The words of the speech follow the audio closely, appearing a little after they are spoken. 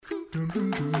You're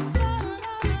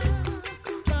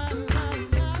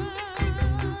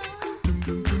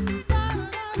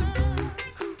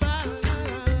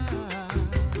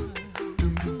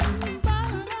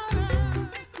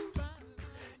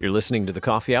listening to The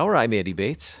Coffee Hour. I'm Andy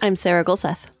Bates. I'm Sarah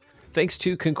Gulseth. Thanks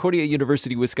to Concordia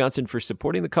University, Wisconsin for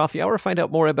supporting The Coffee Hour. Find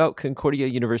out more about Concordia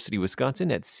University,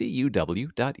 Wisconsin at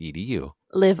cuw.edu.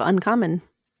 Live uncommon.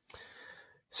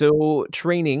 So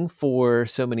training for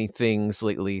so many things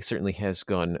lately certainly has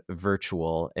gone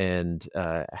virtual. And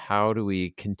how do we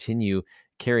continue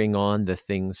carrying on the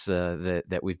things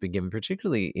that we've been given,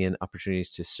 particularly in opportunities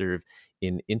to serve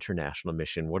in international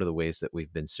mission? What are the ways that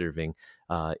we've been serving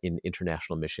in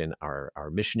international mission, our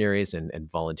missionaries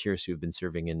and volunteers who have been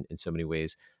serving in so many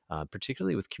ways,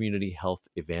 particularly with community health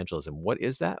evangelism? What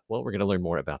is that? Well, we're going to learn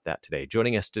more about that today.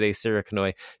 Joining us today, Sarah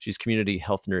Kanoy. She's community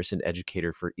health nurse and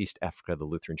educator for East Africa, the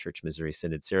Lutheran Church Missouri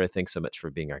Synod. Sarah, thanks so much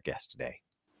for being our guest today.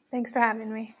 Thanks for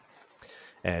having me.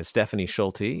 And Stephanie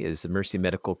Schulte is the Mercy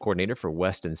Medical Coordinator for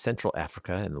West and Central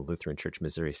Africa and the Lutheran Church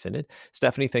Missouri Synod.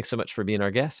 Stephanie, thanks so much for being our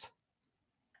guest.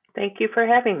 Thank you for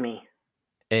having me.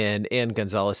 And Ann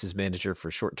Gonzalez is Manager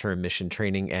for Short-Term Mission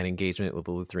Training and Engagement with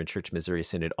the Lutheran Church Missouri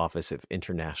Synod Office of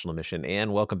International Mission.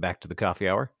 Ann, welcome back to the Coffee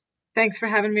Hour. Thanks for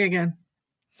having me again.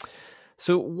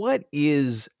 So what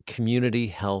is community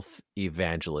health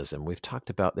evangelism? We've talked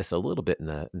about this a little bit in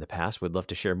the past. We'd love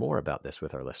to share more about this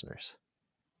with our listeners.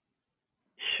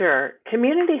 Sure.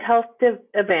 Community health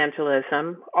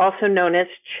evangelism, also known as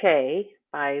CHE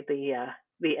by the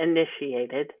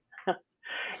initiated,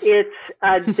 it's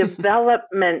a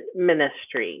development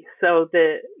ministry. So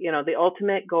the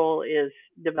ultimate goal is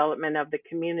development of the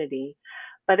community,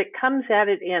 but it comes at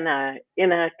it in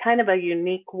a kind of a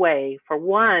unique way. For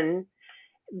one,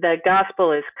 the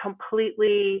gospel is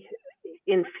completely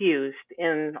infused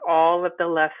in all of the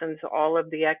lessons, all of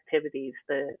the activities.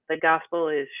 The gospel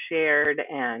is shared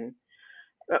and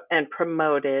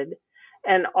promoted,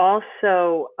 and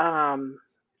also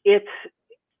it's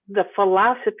the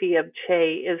philosophy of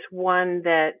CHE is one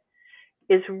that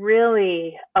is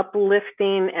really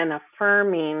uplifting and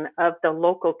affirming of the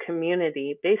local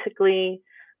community. Basically,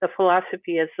 the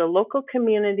philosophy is the local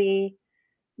community,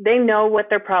 they know what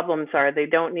their problems are. They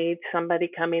don't need somebody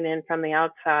coming in from the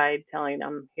outside telling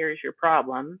them, here's your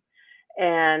problem.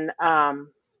 And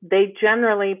they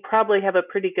generally probably have a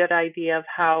pretty good idea of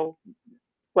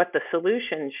what the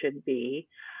solution should be,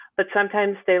 but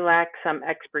sometimes they lack some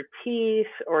expertise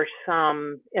or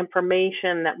some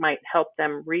information that might help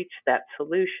them reach that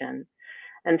solution.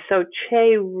 And so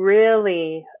CHE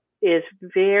really is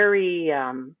very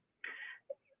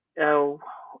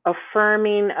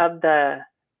affirming of the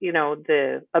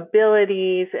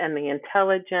abilities and the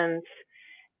intelligence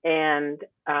and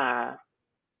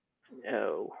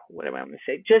what am I going to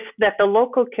say? Just that the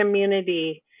local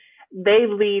community, they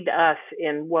lead us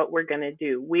in what we're going to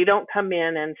do. We don't come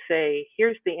in and say,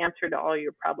 here's the answer to all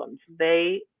your problems.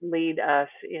 They lead us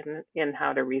in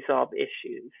how to resolve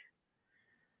issues.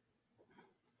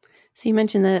 So you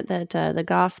mentioned that the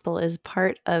gospel is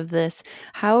part of this.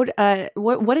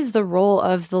 What is the role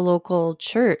of the local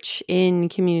church in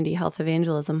community health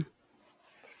evangelism?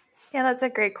 Yeah, that's a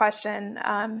great question.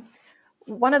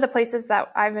 One of the places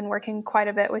that I've been working quite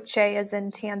a bit with CHE is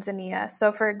in Tanzania.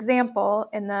 So for example,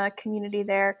 in the community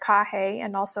there, Kahe,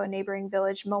 and also a neighboring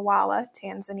village, Mawala,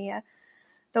 Tanzania,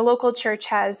 the local church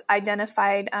has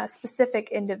identified specific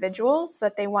individuals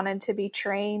that they wanted to be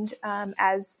trained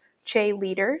as CHE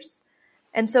leaders.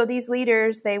 And so these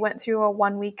leaders, they went through a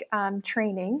 1-week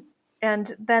training,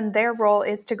 and then their role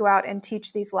is to go out and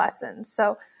teach these lessons.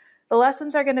 So the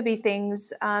lessons are going to be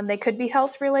things, they could be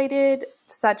health related,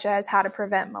 such as how to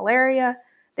prevent malaria.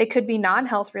 They could be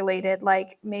non-health related,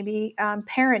 like maybe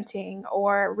parenting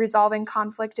or resolving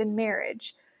conflict in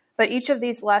marriage. But each of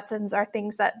these lessons are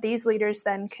things that these leaders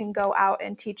then can go out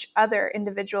and teach other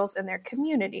individuals in their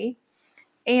community.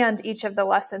 And each of the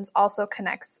lessons also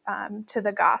connects to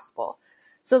the gospel.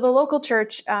 So the local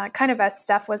church, kind of as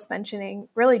Steph was mentioning,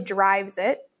 really drives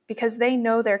it because they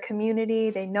know their community,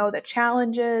 they know the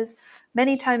challenges,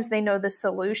 many times they know the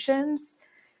solutions.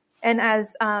 And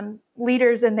as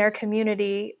leaders in their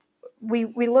community, we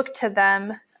look to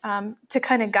them to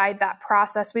kind of guide that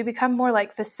process. We become more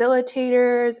like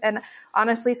facilitators and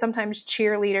honestly, sometimes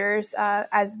cheerleaders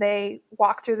as they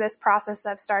walk through this process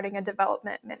of starting a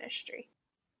development ministry.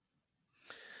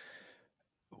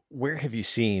 Where have you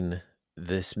seen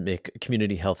this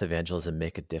community health evangelism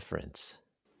make a difference?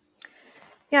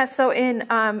 Yeah, so in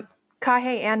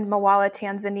Kahe and Mawala,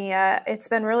 Tanzania, it's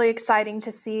been really exciting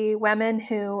to see women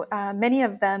who, many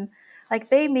of them Like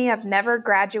they may have never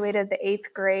graduated the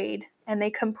 8th grade and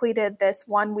they completed this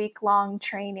 1 week-long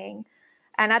training.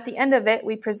 And at the end of it,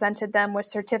 we presented them with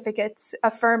certificates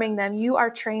affirming them, you are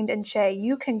trained in Che.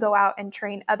 You can go out and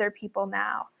train other people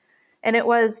now. And it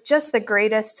was just the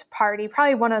greatest party,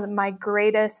 probably one of my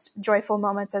greatest joyful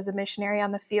moments as a missionary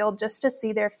on the field, just to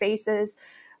see their faces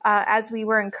as we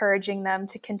were encouraging them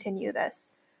to continue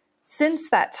this. Since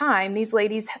that time, these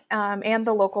ladies and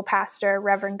the local pastor,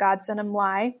 Reverend Godson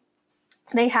Mlai,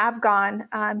 they have gone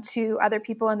to other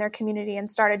people in their community and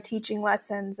started teaching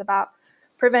lessons about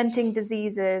preventing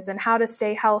diseases and how to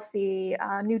stay healthy,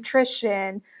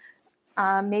 nutrition,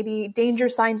 maybe danger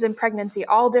signs in pregnancy,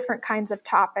 all different kinds of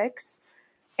topics.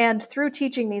 And through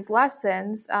teaching these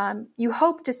lessons, you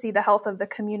hope to see the health of the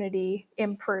community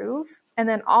improve. And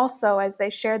then also, as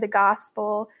they share the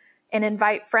gospel and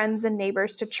invite friends and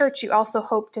neighbors to church, you also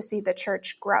hope to see the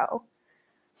church grow.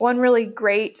 One really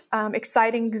great,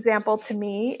 exciting example to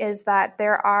me is that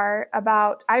there are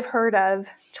I've heard of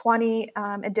 20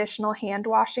 additional hand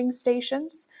washing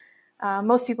stations.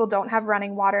 Most people don't have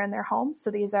running water in their homes, so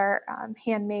these are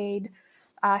handmade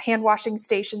hand washing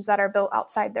stations that are built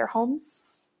outside their homes.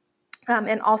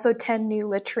 And also 10 new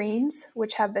latrines,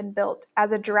 which have been built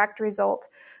as a direct result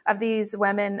of these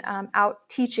women out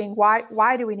teaching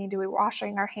why do we need to be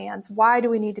washing our hands? Why do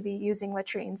we need to be using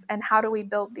latrines? And how do we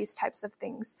build these types of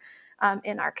things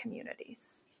in our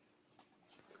communities?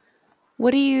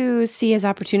 What do you see as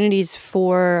opportunities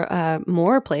for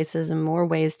more places and more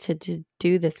ways to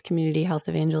do this community health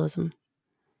evangelism?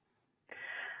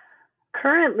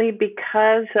 Currently,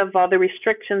 because of all the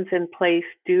restrictions in place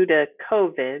due to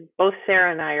COVID, both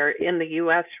Sarah and I are in the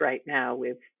U.S. right now.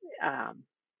 We've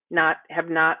have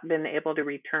not been able to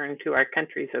return to our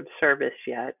countries of service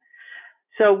yet.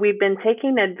 So we've been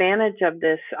taking advantage of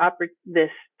this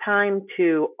time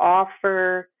to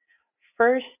offer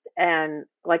first an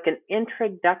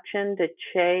introduction to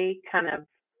Che kind of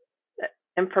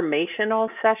informational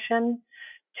session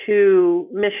to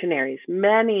missionaries.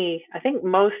 I think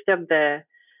most of the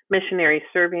missionaries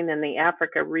serving in the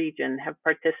Africa region have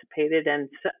participated, and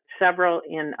several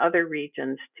in other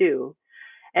regions too.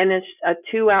 And it's a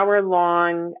 2-hour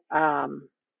long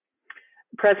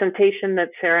presentation that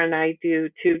Sarah and I do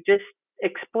to just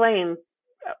explain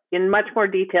in much more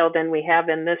detail than we have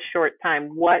in this short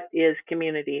time what is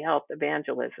community health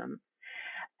evangelism.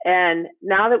 And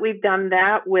now that we've done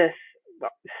that with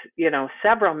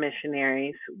several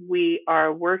missionaries, we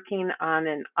are working on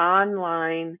an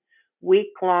online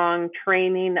week-long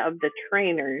training of the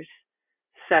trainers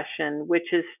session,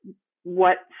 which is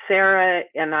what Sarah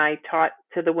and I taught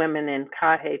to the women in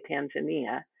Kahe,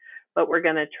 Tanzania. But we're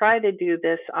going to try to do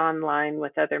this online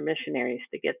with other missionaries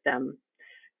to get them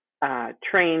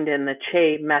trained in the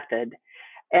Che method.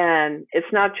 And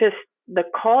it's not just the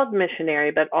called missionary,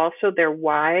 but also their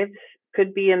wives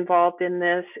could be involved in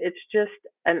this. It's just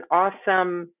an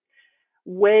awesome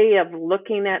way of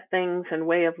looking at things and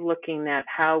way of looking at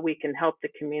how we can help the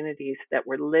communities that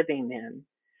we're living in.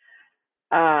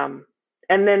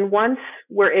 And then once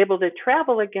we're able to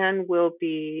travel again, we'll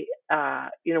be,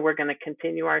 we're going to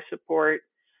continue our support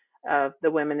of the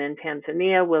women in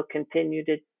Tanzania. We'll continue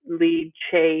to lead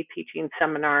Che teaching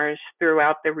seminars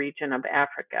throughout the region of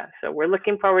Africa. So we're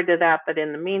looking forward to that. But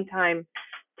in the meantime,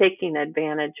 taking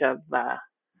advantage of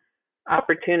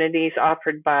opportunities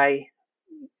offered by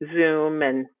Zoom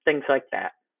and things like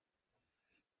that.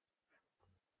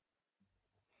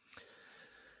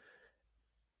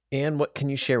 And what can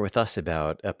you share with us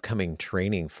about upcoming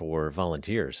training for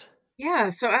volunteers? Yeah,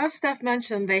 so as Steph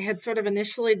mentioned, they had sort of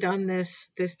initially done this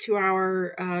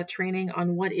 2-hour training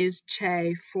on what is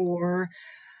Che for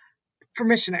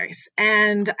missionaries.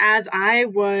 And as I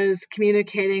was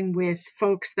communicating with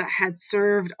folks that had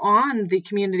served on the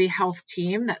community health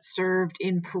team that served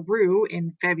in Peru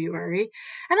in February,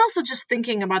 and also just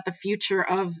thinking about the future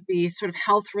of the sort of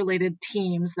health-related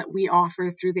teams that we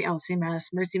offer through the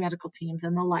LCMS, Mercy Medical teams,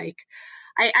 and the like,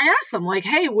 I asked them,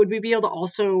 hey, would we be able to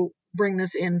also bring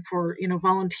this in for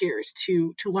volunteers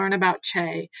to learn about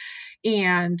Che?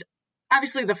 And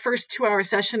obviously the first 2-hour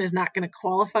session is not going to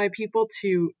qualify people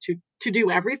to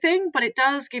do everything, but it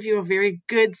does give you a very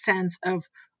good sense of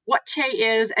what Che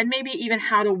is and maybe even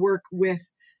how to work with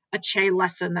a Che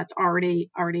lesson that's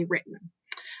already written.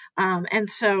 And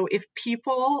so if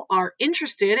people are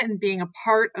interested in being a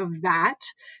part of that,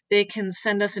 they can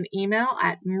send us an email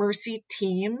at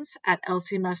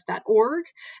mercyteams@lcms.org.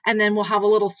 And then we'll have a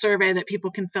little survey that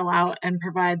people can fill out and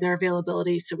provide their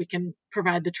availability so we can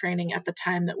provide the training at the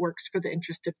time that works for the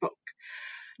interested folk.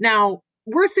 Now,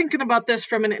 we're thinking about this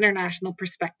from an international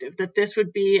perspective, that this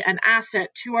would be an asset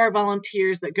to our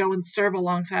volunteers that go and serve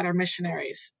alongside our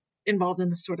missionaries involved in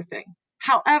this sort of thing.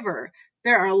 However,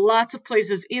 there are lots of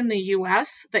places in the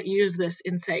US that use this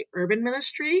in, say, urban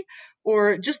ministry,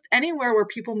 or just anywhere where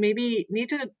people maybe need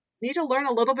to learn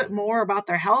a little bit more about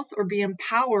their health, or be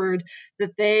empowered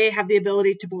that they have the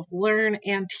ability to both learn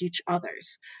and teach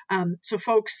others. So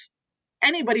folks,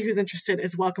 anybody who's interested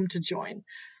is welcome to join.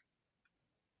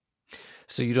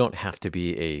 So you don't have to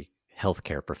be a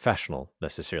healthcare professional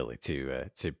necessarily to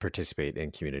participate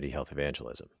in community health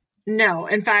evangelism. No,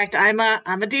 in fact, I'm a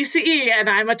DCE, and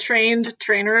I'm a trained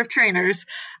trainer of trainers.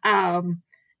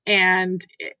 And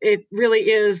it really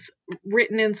is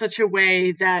written in such a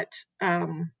way that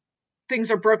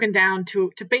things are broken down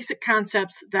to basic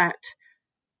concepts that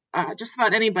just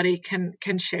about anybody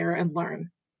can share and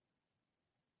learn.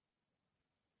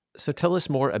 So tell us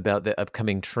more about the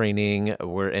upcoming training.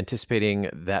 We're anticipating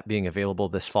that being available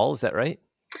this fall. Is that right?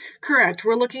 Correct.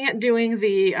 We're looking at doing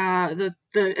the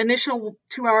initial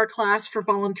 2-hour class for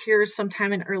volunteers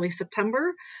sometime in early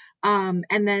September, and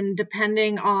then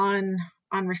depending on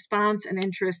response and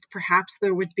interest, perhaps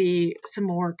there would be some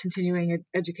more continuing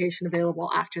education available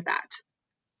after that.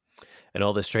 And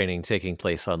all this training taking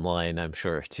place online, I'm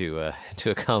sure, to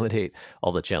accommodate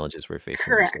all the challenges we're facing.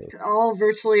 Correct. All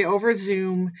virtually over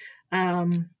Zoom.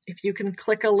 If you can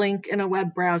click a link in a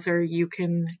web browser, you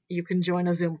can join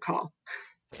a Zoom call.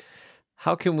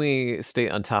 How can we stay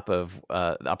on top of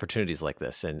opportunities like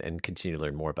this and continue to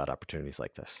learn more about opportunities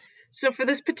like this? So for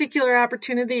this particular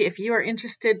opportunity, if you are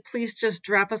interested, please just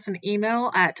drop us an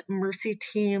email at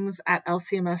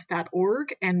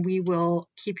mercyteams@lcms.org, and we will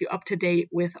keep you up to date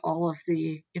with all of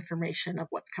the information of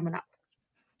what's coming up.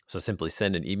 So simply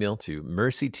send an email to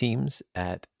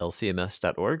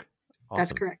mercyteams@lcms.org. Awesome.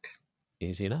 That's correct.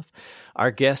 Easy enough.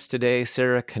 Our guests today,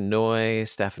 Sarah Canoy,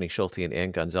 Stephanie Schulte, and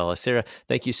Ann Gonzalez. Sarah,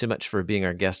 thank you so much for being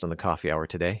our guest on the Coffee Hour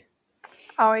today.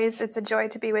 Always. It's a joy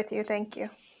to be with you. Thank you.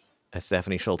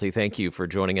 Stephanie Schulte, thank you for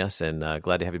joining us, and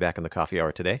glad to have you back on the Coffee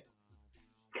Hour today.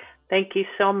 Thank you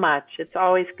so much. It's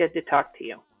always good to talk to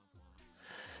you.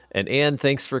 And Ann,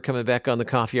 thanks for coming back on the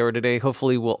Coffee Hour today.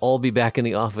 Hopefully we'll all be back in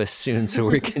the office soon so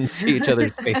we can see each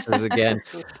other's faces again.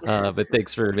 But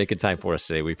thanks for making time for us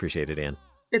today. We appreciate it, Ann.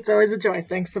 It's always a joy.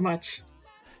 Thanks so much.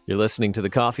 You're listening to the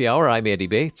Coffee Hour. I'm Andy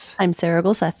Bates. I'm Sarah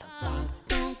Golseth.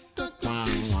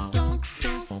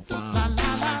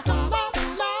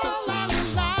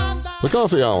 The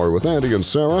Coffee Hour with Andy and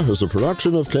Sarah is a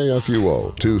production of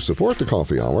KFUO. To support the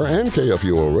Coffee Hour and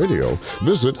KFUO Radio,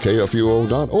 visit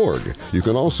KFUO.org. You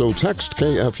can also text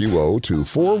KFUO to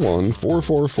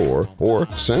 41444 or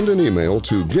send an email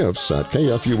to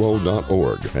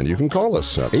gifts@kfuo.org. And you can call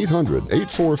us at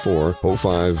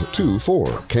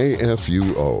 800-844-0524.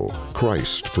 KFUO.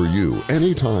 Christ for you,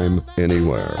 anytime,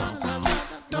 anywhere.